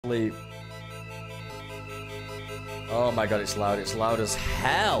Sleep. Oh my god, it's loud. It's loud as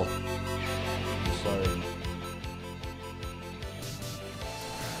hell. Sorry.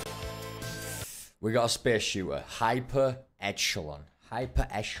 We got a space shooter. Hyper Echelon. Hyper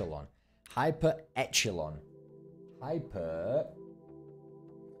Echelon. Hyper Echelon. Hyper.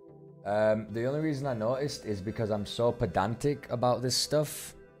 The only reason I noticed is because I'm so pedantic about this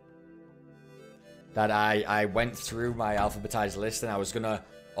stuff that I went through my alphabetized list and I was gonna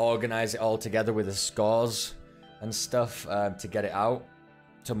organize it all together with the scores and stuff to get it out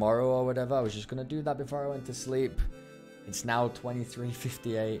tomorrow or whatever. I was just gonna do that before I went to sleep. It's now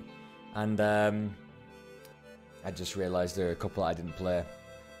 23:58 and I just realized there are a couple I didn't play.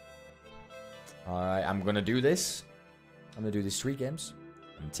 Alright, I'm gonna do this. I'm gonna do these 3 games.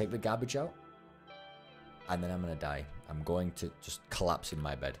 I'm gonna take the garbage out and then I'm gonna die. I'm going to just collapse in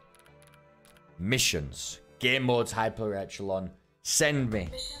my bed. Missions. Game modes, Hyper Echelon. Send me.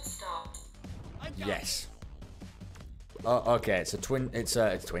 Yes. Oh, okay. It's a twin. It's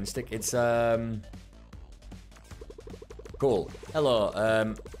a twin stick. It's cool.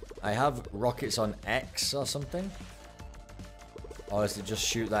 Hello. I have rockets on X or something. Or is it just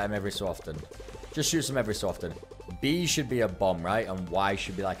shoot them every so often? Just shoot them every so often. B should be a bomb, right? And Y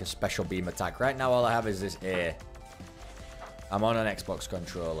should be like a special beam attack. Right now, all I have is this A. I'm on an Xbox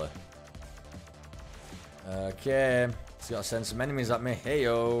controller. Okay. It's got to send some enemies at me.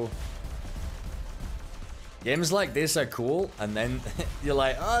 Heyo. Games like this are cool. And then you're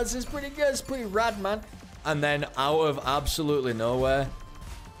like, oh, this is pretty good. It's pretty rad, man. And then out of absolutely nowhere,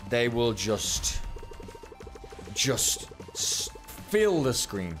 they will just fill the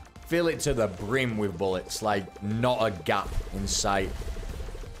screen. Fill it to the brim with bullets. Like, not a gap in sight.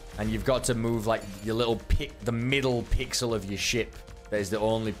 And you've got to move, like, your little the middle pixel of your ship. That is the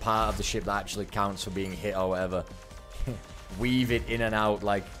only part of the ship that actually counts for being hit or whatever. Weave it in and out.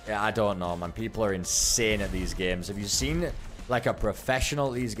 Like, I don't know, man. People are insane at these games. Have you seen, like, a professional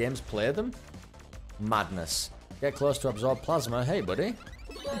at these games play them? Madness. Get close to absorb plasma. Hey, buddy.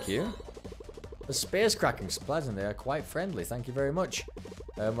 Thank you. The space cracking supplies in there are quite friendly. Thank you very much.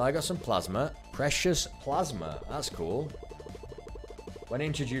 Well, I got some plasma. Precious plasma. That's cool. When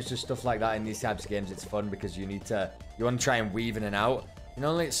introduced to stuff like that in these types of games, it's fun because you want to try and weave in and out. You can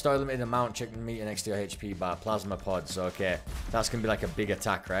only store limited amount, check the meter next to your HP bar. Plasma pods, okay. That's going to be like a big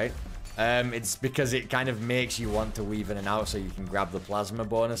attack, right? It's because it kind of makes you want to weave in and out so you can grab the plasma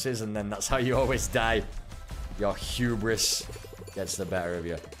bonuses, and then that's how you always die. Your hubris gets the better of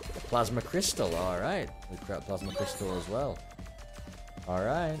you. Plasma crystal, alright. We've got plasma crystal as well.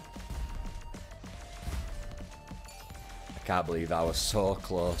 Alright. I can't believe I was so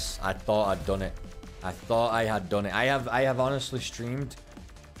close. I thought I'd done it. I thought I had done it. I have honestly streamed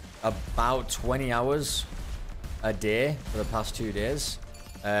about 20 hours a day for the past 2 days.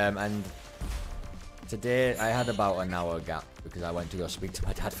 And today I had about an hour gap because I went to go speak to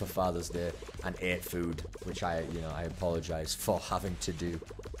my dad for Father's Day and ate food, which I apologize for having to do.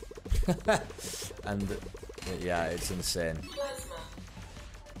 And yeah, it's insane.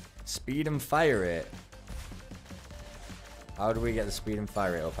 Speed and fire rate. How do we get the speed and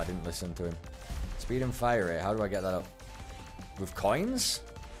fire rate up? I didn't listen to him. Speed and fire rate. How do I get that up? With coins?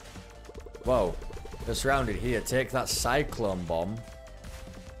 Whoa. They're surrounded here. Take that cyclone bomb.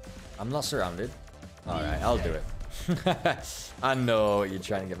 I'm not surrounded. Alright, I'll do it. I know what you're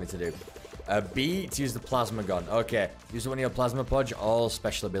trying to get me to do. B, to use the plasma gun. Okay. Use one of your plasma pods. All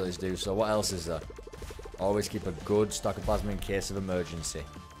special abilities do. So what else is there? Always keep a good stock of plasma in case of emergency.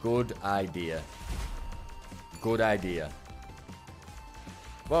 Good idea. Good idea.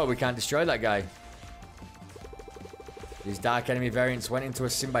 Whoa, we can't destroy that guy. These dark enemy variants went into a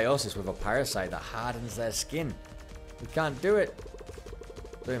symbiosis with a parasite that hardens their skin. We can't do it.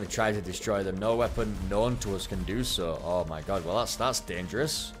 Don't even try to destroy them. No weapon known to us can do so. Oh my god, well that's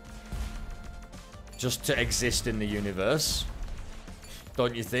dangerous. Just to exist in the universe.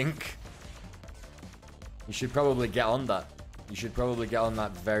 Don't you think? You should probably get on that. You should probably get on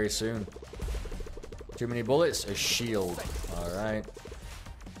that very soon. Too many bullets? A shield. Alright.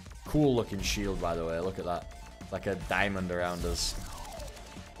 Cool looking shield, by the way. Look at that. Like a diamond around us.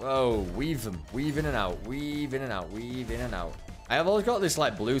 Whoa, weave them. Weave in and out. Weave in and out. Weave in and out. I have always got this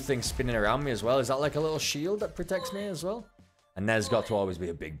like blue thing spinning around me as well. Is that like a little shield that protects me as well? And there's got to always be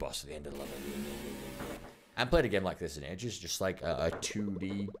a big boss at the end of the level. I haven't played a game like this in ages. Just like a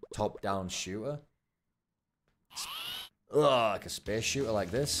 2D top-down shooter. Ugh, like a space shooter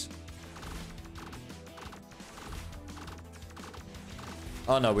like this.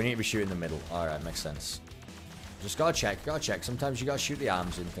 Oh no, we need to be shooting the middle. Alright, makes sense. Just gotta check. Sometimes you gotta shoot the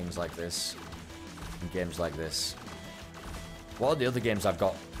arms in things like this. In games like this. What are the other games I've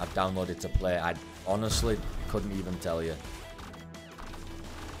downloaded to play? I honestly couldn't even tell you.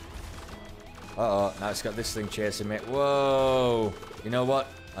 Uh-oh, now it's got this thing chasing me. Whoa! You know what?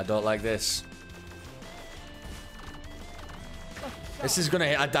 I don't like this. This is gonna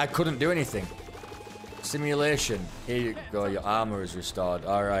hit. I couldn't do anything. Simulation. Here you go. Your armor is restored.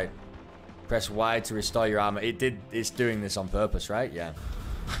 Alright. Press Y to restore your armor. It's doing this on purpose, right? Yeah.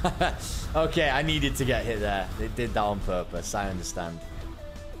 Okay, I needed to get hit there. It did that on purpose. I understand.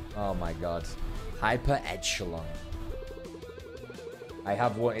 Oh my god. Hyper Echelon. I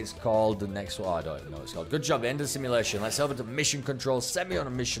have what it's called. The next one. Oh, I don't even know what it's called. Good job. End of the simulation. Let's over to mission control. Send me on a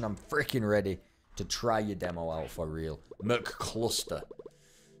mission. I'm freaking ready to try your demo out for real. Merc Cluster.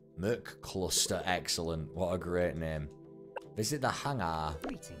 Merc Cluster. Excellent. What a great name. Visit the hangar.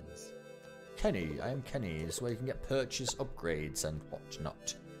 Greetings. Kenny. I am Kenny. This is where you can get purchase upgrades and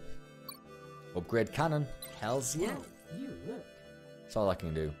whatnot. Upgrade cannon. Hells yeah. Well, you look. That's all I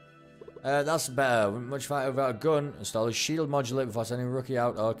can do. That's better. Much fighter without a gun. Install a shield modulator before sending a rookie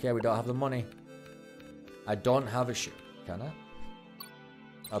out. Okay, we don't have the money. I don't have a shield. Can I?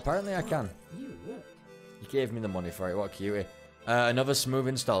 Apparently I can. You look. You gave me the money for it. What a cutie. Another smooth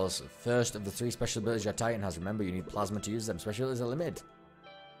installs. First of the 3 special abilities your Titan has. Remember, you need plasma to use them. Special abilities are limited.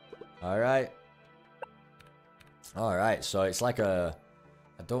 Alright. Alright, so it's like a...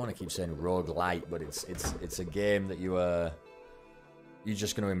 I don't want to keep saying roguelite, but it's a game that you're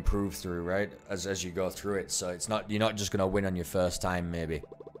just going to improve through, right? As you go through it. So it's not, you're not just going to win on your first time, maybe.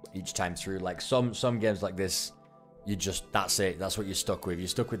 Each time through. Like some games like this, you just, that's it. That's what you're stuck with. You're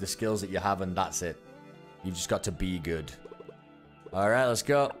stuck with the skills that you have and that's it. You've just got to be good. Alright, let's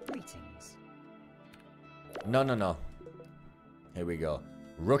go. Greetings. No. Here we go.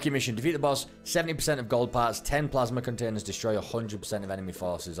 Rookie mission. Defeat the boss. 70% of gold parts. 10 plasma containers. Destroy 100% of enemy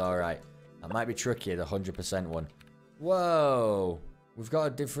forces. Alright. That might be tricky, the 100% one. Whoa. We've got a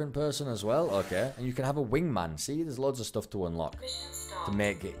different person as well. Okay. And you can have a wingman. See, there's loads of stuff to unlock. To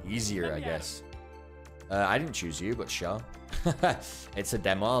make it easier, I guess. I didn't choose you, but sure. It's a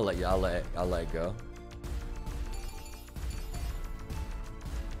demo. I'll let it go.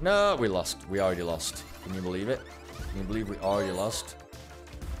 No, we lost. We already lost. Can you believe it? Can you believe we already lost?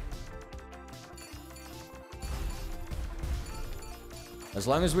 As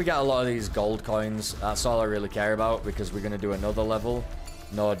long as we get a lot of these gold coins, that's all I really care about, because we're going to do another level,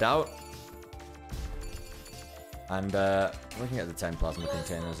 no doubt. And we can get the 10 plasma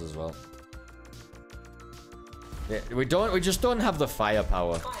containers as well. Yeah, we just don't have the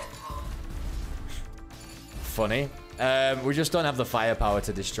firepower. Funny. We just don't have the firepower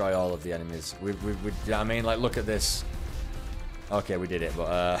to destroy all of the enemies. You know what I mean? Like, look at this. Okay, we did it,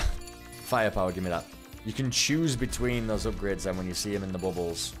 but firepower, give me that. You can choose between those upgrades then when you see them in the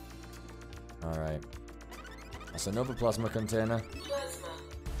bubbles. Alright. That's another plasma container.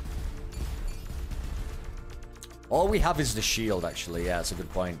 All we have is the shield, actually. Yeah, that's a good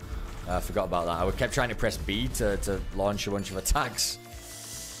point. I forgot about that. I kept trying to press B to launch a bunch of attacks.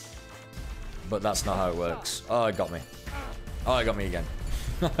 But that's not how it works. Oh, it got me. Oh, it got me again.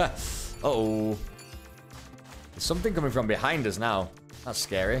 Uh-oh. There's something coming from behind us now. That's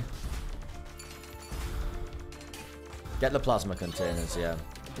scary. Get the plasma containers, yeah.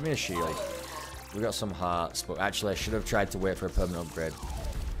 Give me a shield. We got some hearts, but actually I should have tried to wait for a permanent upgrade.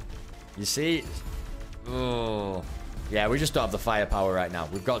 You see? Oh. Yeah, we just don't have the firepower right now.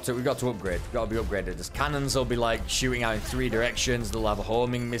 We've got to upgrade. We've got to be upgraded. There's cannons will be like shooting out in 3 directions. They'll have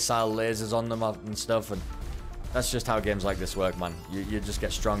homing missile lasers on them and stuff, and that's just how games like this work, man. You just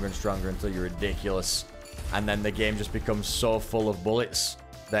get stronger and stronger until you're ridiculous. And then the game just becomes so full of bullets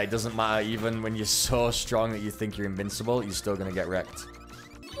that it doesn't matter. Even when you're so strong that you think you're invincible, you're still gonna get wrecked.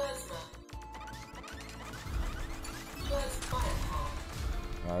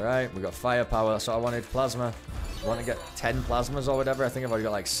 Alright, we got firepower. That's what I wanted. Plasma. I want to get 10 plasmas or whatever. I think I've already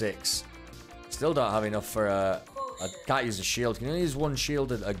got like 6. Still don't have enough for I can't use a shield. Can you only use one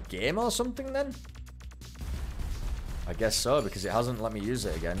shield a game or something then? I guess so, because it hasn't let me use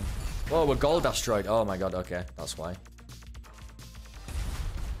it again. Oh, we're gold asteroid. Oh my god, okay. That's why.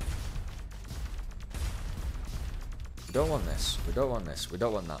 We don't want this. We don't want this. We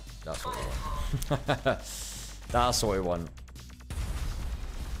don't want that. That's what we want. That's what we want.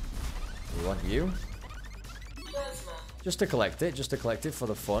 We want you. Just to collect it. Just to collect it for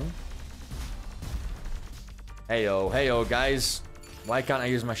the fun. Heyo. Heyo, guys. Why can't I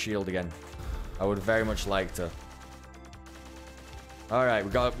use my shield again? I would very much like to. Alright,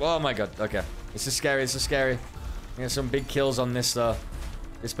 we got... Oh my god. Okay. This is scary. This is scary. We get some big kills on this, though.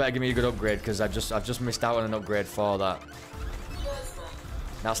 This better give me a good upgrade, because I've just missed out on an upgrade for that.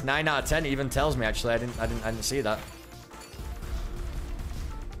 That's 9 out of 10. It even tells me, actually. I didn't see that.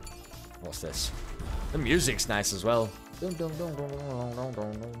 What's this? The music's nice as well.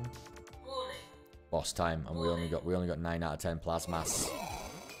 Boss time, and we only got 9 out of 10 plasmas.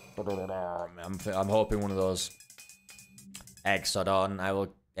 I'm hoping one of those. Exodon, I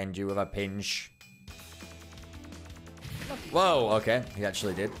will end you with a pinch. Whoa, okay, he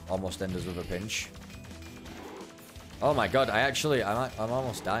actually did almost end us with a pinch. Oh my god, I'm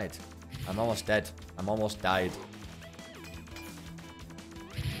almost died. I'm almost dead. I'm almost died.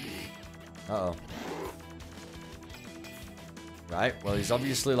 Uh-oh. Right, well, he's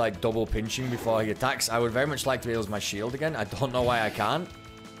obviously, like, double pinching before he attacks. I would very much like to be able to use my shield again. I don't know why I can't.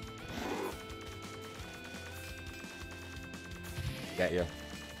 Get you.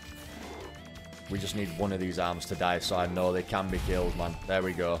 We just need one of these arms to die, so I know they can be killed, man. There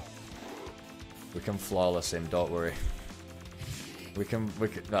we go. We can flawless him, don't worry. We can,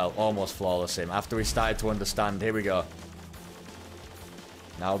 well, almost flawless him. After we started to understand, here we go.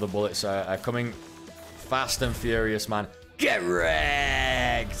 Now the bullets are coming fast and furious, man. Get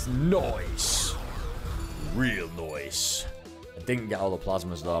wrecked! Nice. Real nice. I didn't get all the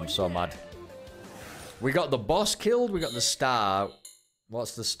plasmas, though. I'm so mad. We got the boss killed. We got the star.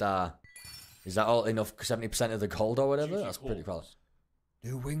 What's the star? Is that all enough? 70% of the gold or whatever? That's pretty cool.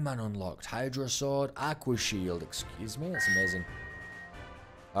 New wingman unlocked. Hydra sword. Aqua shield. Excuse me? That's amazing.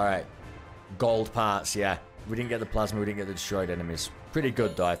 Alright. Gold parts, yeah. We didn't get the plasma. We didn't get the destroyed enemies. Pretty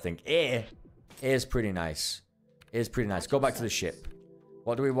good, though, I think. A is pretty nice. Is pretty nice. Go back to the ship.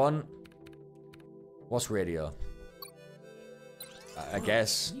 What do we want? What's radio? I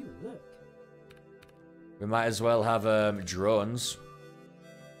guess. We might as well have drones.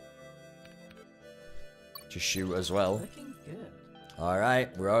 To shoot as well.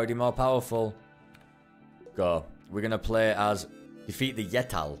 Alright, we're already more powerful. Go. We're gonna play as defeat the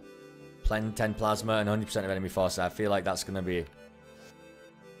Yetal. 10 plasma and 100% of enemy force. I feel like that's gonna be...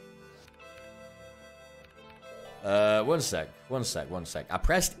 one sec. I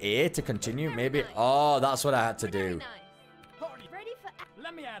pressed A to continue, maybe. Oh, that's what I had to do. Ready for...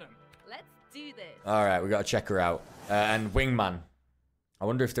 Let me at him. Let's do this. Alright, we gotta check her out. And Wingman. I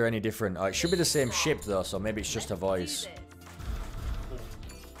wonder if they're any different. Oh, it should be the same ship, though, so maybe it's just a voice.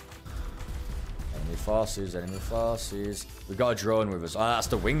 Enemy forces, enemy forces. We've got a drone with us. Oh, that's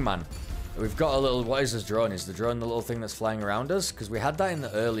the Wingman. We've got a little... What is this drone? Is the drone the little thing that's flying around us? Because we had that in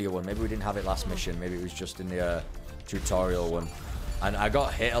the earlier one. Maybe we didn't have it last mission. Maybe it was just in the tutorial one. And I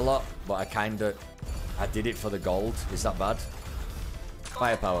got hit a lot, but I did it for the gold. Is that bad?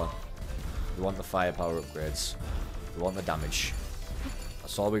 Firepower. We want the firepower upgrades. We want the damage.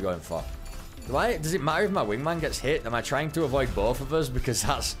 That's all we're going for. Does it matter if my wingman gets hit? Am I trying to avoid both of us? Because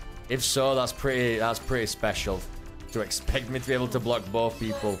if so, that's pretty special. To expect me to be able to block both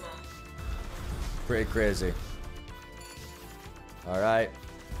people. Pretty crazy. Alright.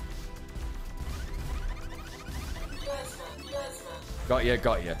 Got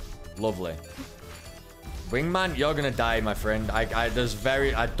you. Lovely. Wingman, you're gonna die, my friend.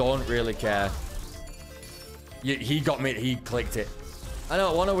 I don't really care. He got me, he clicked it. I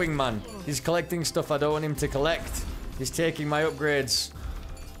don't want a wingman. He's collecting stuff I don't want him to collect. He's taking my upgrades.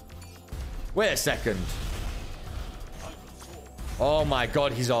 Wait a second. Oh my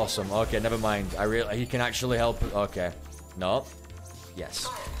god, he's awesome. Okay, never mind. He can actually help. Okay. No. Yes.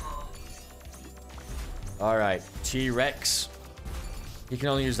 Alright. T-Rex. He can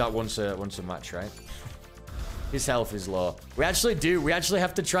only use that once a match, right? His health is low. We actually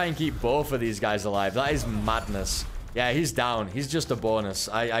have to try and keep both of these guys alive. That is madness. Yeah, he's down. He's just a bonus.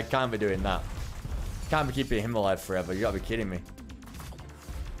 I can't be doing that. Can't be keeping him alive forever. You gotta be kidding me.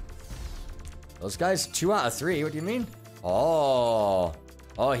 Those guys, 2 out of 3. What do you mean? Oh.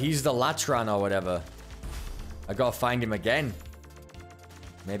 Oh, he's the Latran or whatever. I gotta find him again.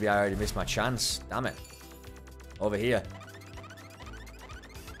 Maybe I already missed my chance. Damn it. Over here.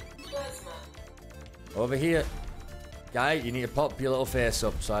 Over here. Guy, you need to pop your little face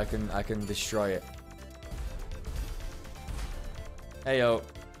up so I can destroy it. Heyo.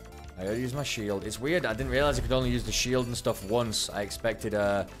 I gotta use my shield. It's weird. I didn't realize I could only use the shield and stuff once. I expected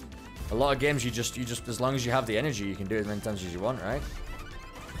a lot of games you just as long as you have the energy, you can do it as many times as you want, right?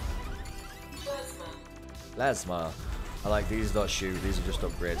 Plasma. I like these. Don't shoot. These are just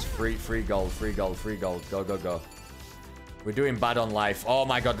upgrades. Free gold. Go, go, go. We're doing bad on life. Oh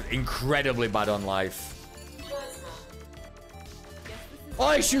my god, incredibly bad on life.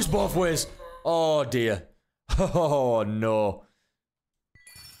 Oh, he shoots both ways. Oh dear. Oh no.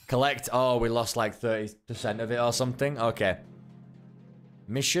 Collect. Oh, we lost like 30% of it or something. Okay.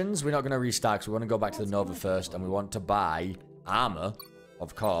 Missions. We're not going to restart because we want to go back to the Nova first. And we want to buy armor,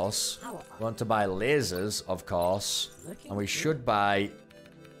 of course. We want to buy lasers, of course. And we should buy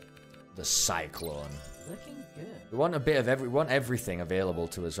the Cyclone. Looking good. We want a bit of we want everything available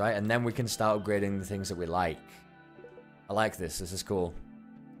to us, right? And then we can start upgrading the things that we like. I like this. This is cool.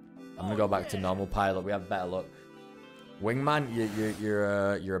 I'm gonna go back to normal pilot. We have better luck. Wingman,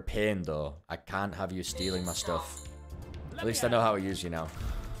 you're a pain though. I can't have you stealing my stuff. At least I know how to use you now.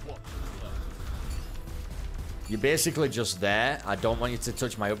 You're basically just there. I don't want you to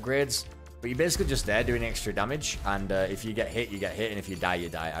touch my upgrades. But you're basically just there doing extra damage. And if you get hit, you get hit. And if you die, you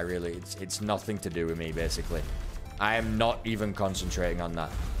die. It's nothing to do with me, basically. I am not even concentrating on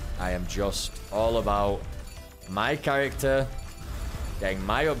that. I am just all about my character, getting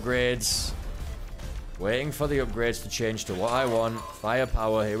my upgrades, waiting for the upgrades to change to what I want.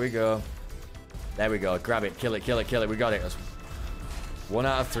 Firepower, here we go. There we go. Grab it, kill it, kill it, kill it. We got it. That's 1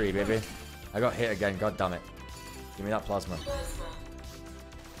 out of 3, baby. I got hit again, god damn it. Give me that plasma.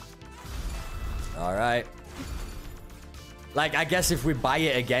 Alright. Like, I guess if we buy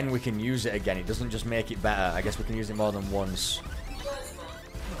it again, we can use it again. It doesn't just make it better. I guess we can use it more than once.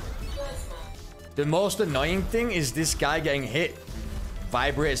 The most annoying thing is this guy getting hit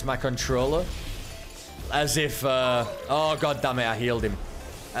vibrates my controller. As if, oh god damn it, I healed him.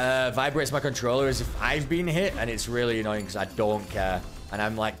 Vibrates my controller as if I've been hit, and it's really annoying because I don't care. And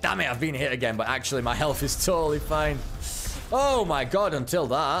I'm like, damn it, I've been hit again, but actually my health is totally fine. Oh my god, until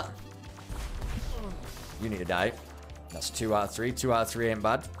that. You need to die. That's 2 out of 3. 2 out of 3 ain't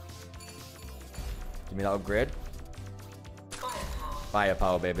bad. Give me that upgrade.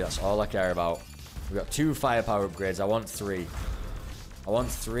 Firepower, baby. That's all I care about. We got 2 firepower upgrades. I want 3. I want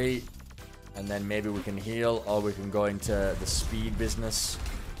 3. And then maybe we can heal, or we can go into the speed business.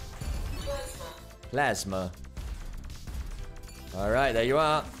 Plasma. Alright, there you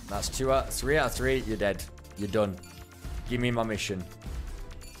are. That's 3 out of 3. You're dead. You're done. Give me my mission.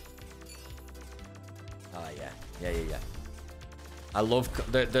 Oh, yeah. Yeah. I love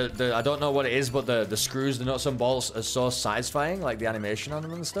the I don't know what it is, but the screws, the nuts and bolts are so satisfying, like the animation on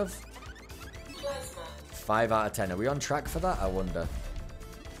them and stuff. 5 out of 10. Are we on track for that? I wonder.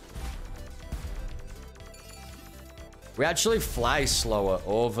 We actually fly slower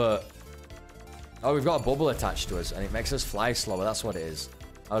over... Oh, we've got a bubble attached to us, and it makes us fly slower. That's what it is.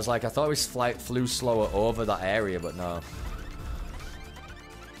 I was like, I thought we flew slower over that area, but no.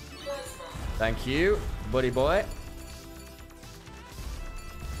 Thank you, buddy boy.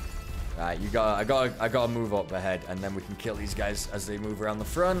 Right, I gotta move up ahead, and then we can kill these guys as they move around the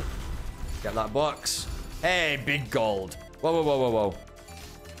front. Get that box. Hey, big gold. Whoa.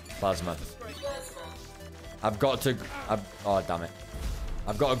 Plasma. I've got to... oh, damn it.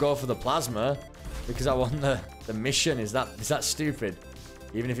 I've got to go for the plasma because I want the mission. Is that stupid?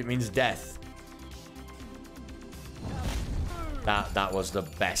 Even if it means death. That was the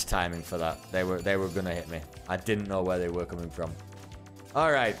best timing for that. They were gonna hit me. I didn't know where they were coming from.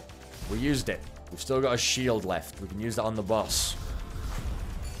 All right, we used it. We've still got a shield left. We can use that on the boss.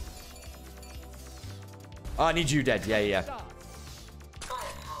 Oh, I need you dead. Yeah.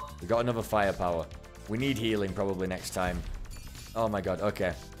 We got another firepower. We need healing probably next time. Oh my god.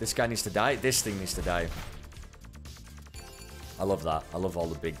 Okay, this guy needs to die. This thing needs to die. I love that. I love all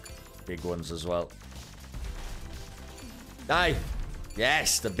the big ones as well. Die.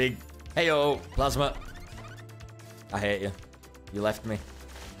 Yes, the big... Hey-oh, plasma. I hate you. You left me.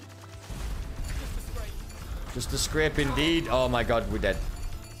 Just a scrape indeed. Oh my god, we're dead.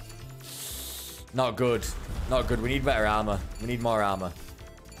 Not good. Not good. We need better armor. We need more armor.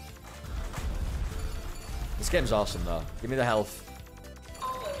 This game's awesome though. Give me the health.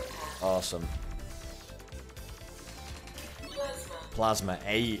 Awesome. Plasma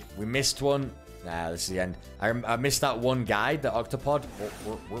 8. We missed one. Nah, this is the end. I missed that one guy, the octopod.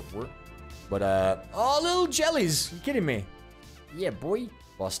 But, oh, little jellies. You kidding me? Yeah, boy.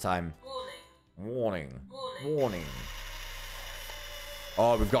 Boss time. Warning.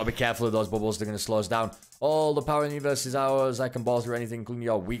 Oh, we've got to be careful of those bubbles. They're going to slow us down. All the power in the universe is ours. I can ball through anything, including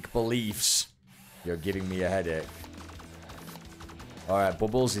your weak beliefs. You're giving me a headache. Alright,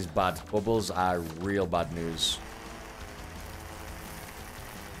 bubbles is bad. Bubbles are real bad news.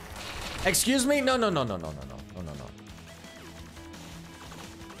 Excuse me? No.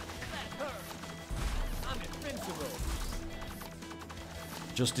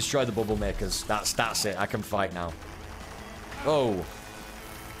 Just destroy the bubble makers. That's it. I can fight now. Oh.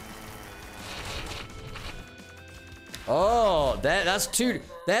 Oh, that's 2.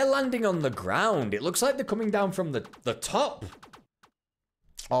 They're landing on the ground. It looks like they're coming down from the top.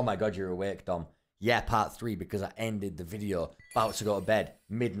 Oh my god, you're awake, Dom. Yeah, part 3, because I ended the video about to go to bed,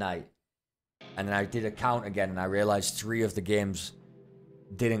 midnight. And then I did a count again, and I realized 3 of the games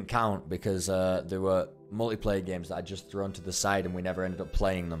didn't count because there were multiplayer games that I just thrown to the side and we never ended up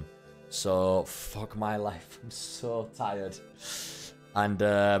playing them. So, fuck my life. I'm so tired. And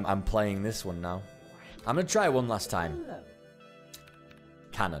I'm playing this one now. I'm going to try one last time.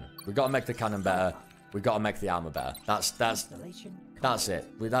 Cannon. We've got to make the cannon better. We've got to make the armor better. That's it.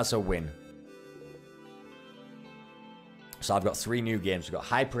 That's a win. So I've got 3 new games. We've got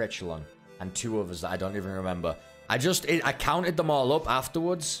Hyper Echelon and 2 others that I don't even remember. I counted them all up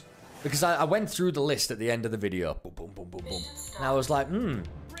afterwards because I went through the list at the end of the video. Boom, boom, boom, boom, boom. And I was like, And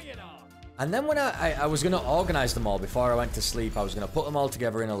then when I was going to organize them all before I went to sleep, I was going to put them all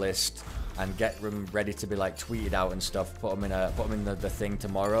together in a list and get them ready to be like tweeted out and stuff. Put them in the thing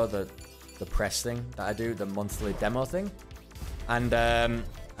tomorrow, the press thing that I do, the monthly demo thing. And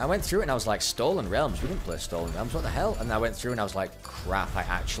I went through it and I was like, Stolen Realms. We didn't play Stolen Realms. What the hell? And I went through and I was like, crap, I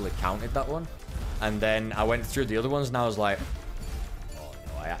actually counted that one. And then I went through the other ones and I was like, oh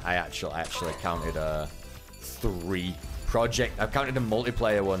no, I actually counted 3 project. I counted the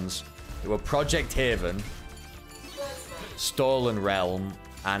multiplayer ones. They were Project Haven, Stolen Realm,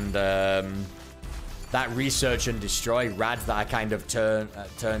 and that Research and Destroy rad that I kind of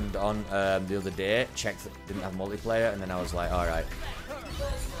turned on the other day. Checked that didn't have multiplayer, and then I was like, all right,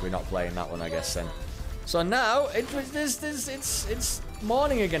 we're not playing that one, I guess then. So now it's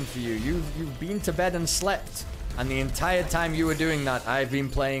morning again for you. You've been to bed and slept, and the entire time you were doing that, I've been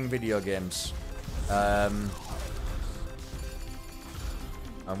playing video games.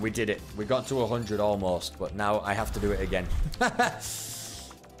 And we did it. We got to 100 almost, but now I have to do it again.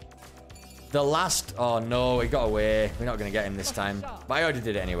 The last... Oh, no, he got away. We're not going to get him this time. But I already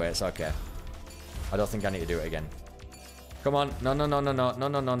did it anyway. It's okay. I don't think I need to do it again. Come on. No, no, no, no, no. No,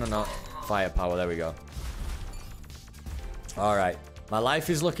 no, no, no, no. Firepower. There we go. All right. My life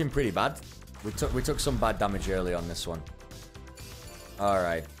is looking pretty bad. We took some bad damage early on this one. All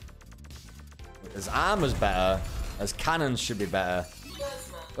right. As armor's better. As cannons should be better.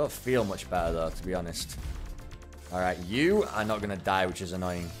 Don't feel much better, though, to be honest. All right. You are not going to die, which is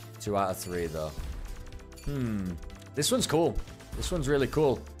annoying. 2 out of 3 though. This one's cool. This one's really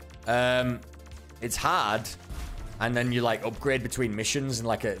cool. It's hard, and then you like upgrade between missions in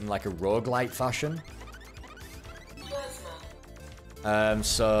like a roguelite fashion.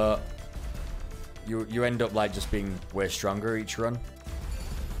 So you end up like just being way stronger each run.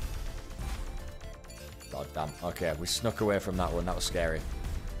 God damn. Okay, we snuck away from that one. That was scary.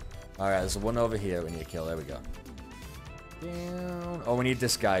 All right, there's one over here we need to kill. There we go. Down. Oh, we need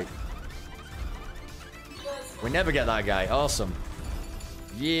this guy. We never get that guy. Awesome.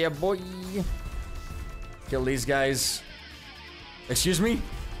 Yeah, boy. Kill these guys. Excuse me?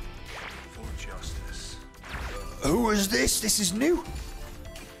 For justice. Who is this? This is new.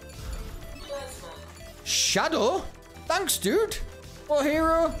 Shadow? Thanks, dude. What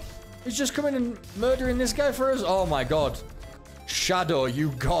hero? He's just coming and murdering this guy for us? Oh my god. Shadow,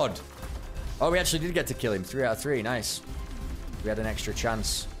 you god. Oh, we actually did get to kill him. 3 out of 3. Nice. We had an extra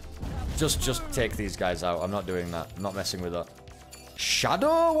chance. Just take these guys out. I'm not doing that. I'm not messing with that.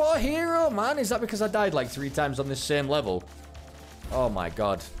 Shadow? What a hero, man. Is that because I died like 3 times on this same level? Oh my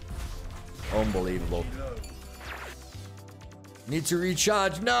god. Unbelievable. Need to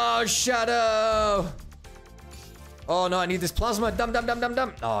recharge. No, Shadow! Oh no, I need this plasma. Damn.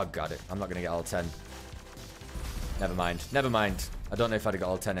 Oh, got it. I'm not going to get all 10. Never mind. Never mind. I don't know if I'd have got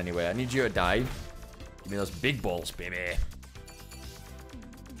all 10 anyway. I need you to die. Give me those big balls, baby.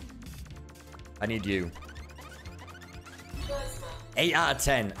 I need you. 8 out of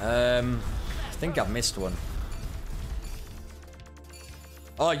 10. I think I've missed one.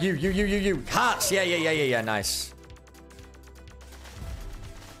 Oh, you. Hearts. Yeah. Nice.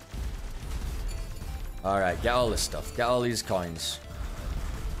 Alright, get all this stuff. Get all these coins.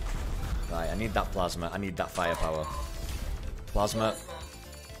 Right, I need that plasma. I need that firepower. Plasma.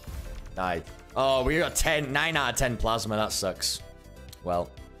 Die. Oh, we got 9 out of 10 plasma. That sucks. Well,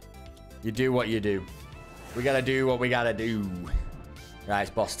 you do what you do. We gotta do what we gotta do. Right,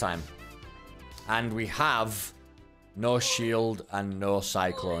 it's boss time. And we have no shield and no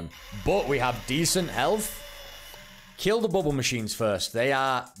cyclone. But we have decent health. Kill the bubble machines first. They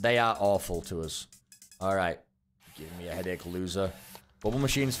are awful to us. Alright. Give me a headache, loser. Bubble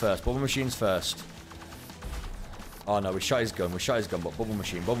machines first. Bubble machines first. Oh no, we shot his gun. But bubble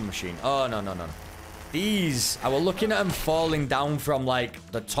machine. Oh no. These, I was looking at them falling down from like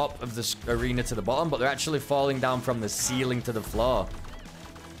the top of the arena to the bottom, but they're actually falling down from the ceiling to the floor.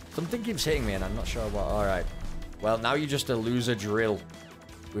 Something keeps hitting me and I'm not sure what. Alright. Well, now you're just a loser drill.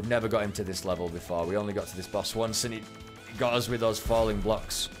 We've never got him to this level before. We only got to this boss once and he got us with those falling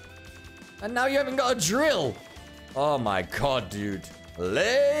blocks. And now you haven't got a drill. Oh my god, dude.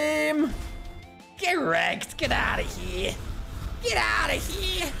 Lame. Get wrecked. Get out of here. Get out of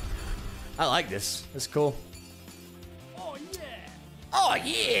here. I like this. It's cool. Oh yeah. Oh,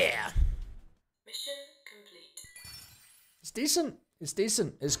 yeah. Mission complete. It's decent. It's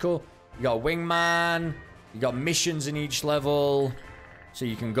decent. It's cool. You got a wingman. You got missions in each level. So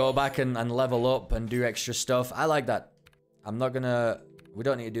you can go back and level up and do extra stuff. I like that. I'm not gonna... We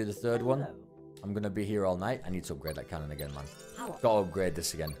don't need to do the third one. I'm gonna be here all night. I need to upgrade that cannon again, man. Gotta upgrade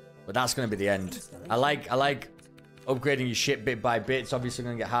this again. But that's gonna be the end. I like upgrading your ship bit by bit. It's obviously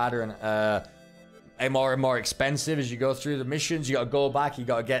gonna get harder and more expensive as you go through the missions. You gotta go back. You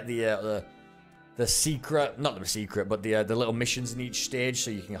gotta get the secret, not the secret, but the little missions in each stage,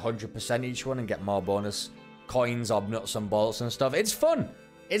 so you can 100% each one and get more bonus coins or nuts and bolts and stuff. It's fun.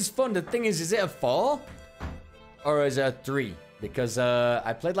 It's fun. The thing is it a 4 or is it a 3? Because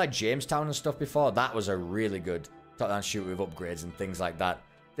I played like Jamestown and stuff before. That was a really good top-down shooter with upgrades and things like that.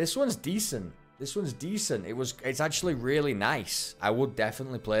 This one's decent. This one's decent. It's actually really nice. I would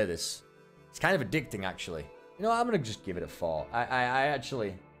definitely play this. It's kind of addicting, actually. You know what? I'm gonna just give it a 4.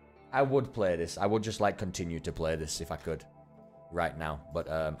 I would play this. I would just like continue to play this if I could right now, but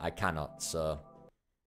I cannot, so